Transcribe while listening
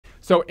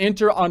So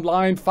enter on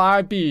line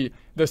 5B,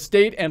 the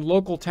state and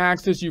local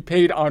taxes you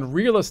paid on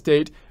real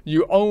estate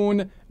you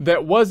own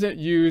that wasn't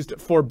used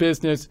for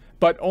business,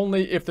 but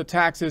only if the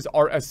taxes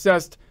are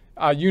assessed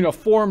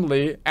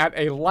uniformly at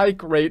a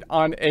like rate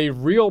on a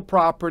real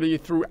property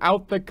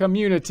throughout the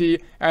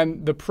community,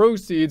 and the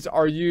proceeds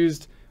are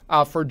used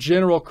for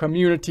general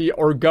community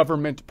or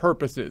government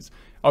purposes.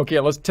 Okay,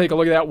 let's take a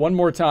look at that one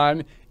more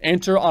time.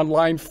 Enter on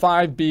line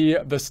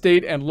 5B the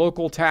state and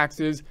local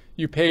taxes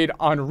you paid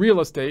on real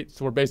estate.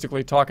 So we're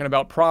basically talking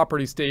about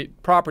property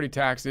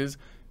taxes,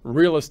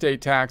 real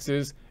estate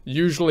taxes,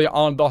 usually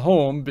on the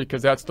home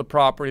because that's the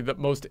property that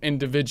most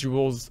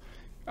individuals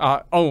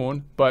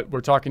own, but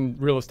we're talking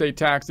real estate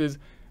taxes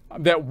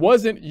that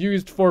wasn't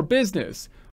used for business.